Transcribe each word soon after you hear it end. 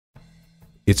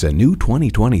It's a new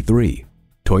 2023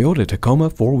 Toyota Tacoma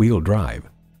 4-wheel drive.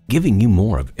 Giving you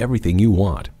more of everything you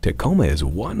want, Tacoma is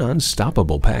one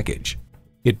unstoppable package.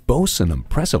 It boasts an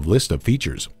impressive list of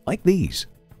features like these: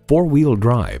 4-wheel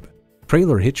drive,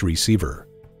 trailer hitch receiver,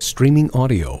 streaming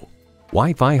audio,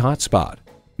 Wi-Fi hotspot,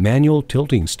 manual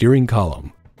tilting steering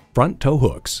column, front tow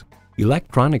hooks,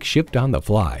 electronic shift on the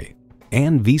fly,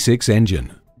 and V6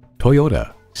 engine.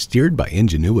 Toyota, steered by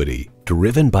ingenuity,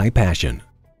 driven by passion.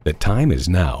 The time is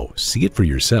now. See it for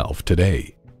yourself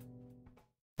today.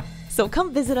 So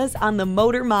come visit us on the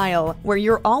Motor Mile, where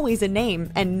you're always a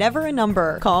name and never a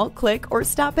number. Call, click, or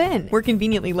stop in. We're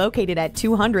conveniently located at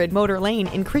 200 Motor Lane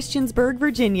in Christiansburg,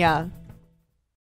 Virginia.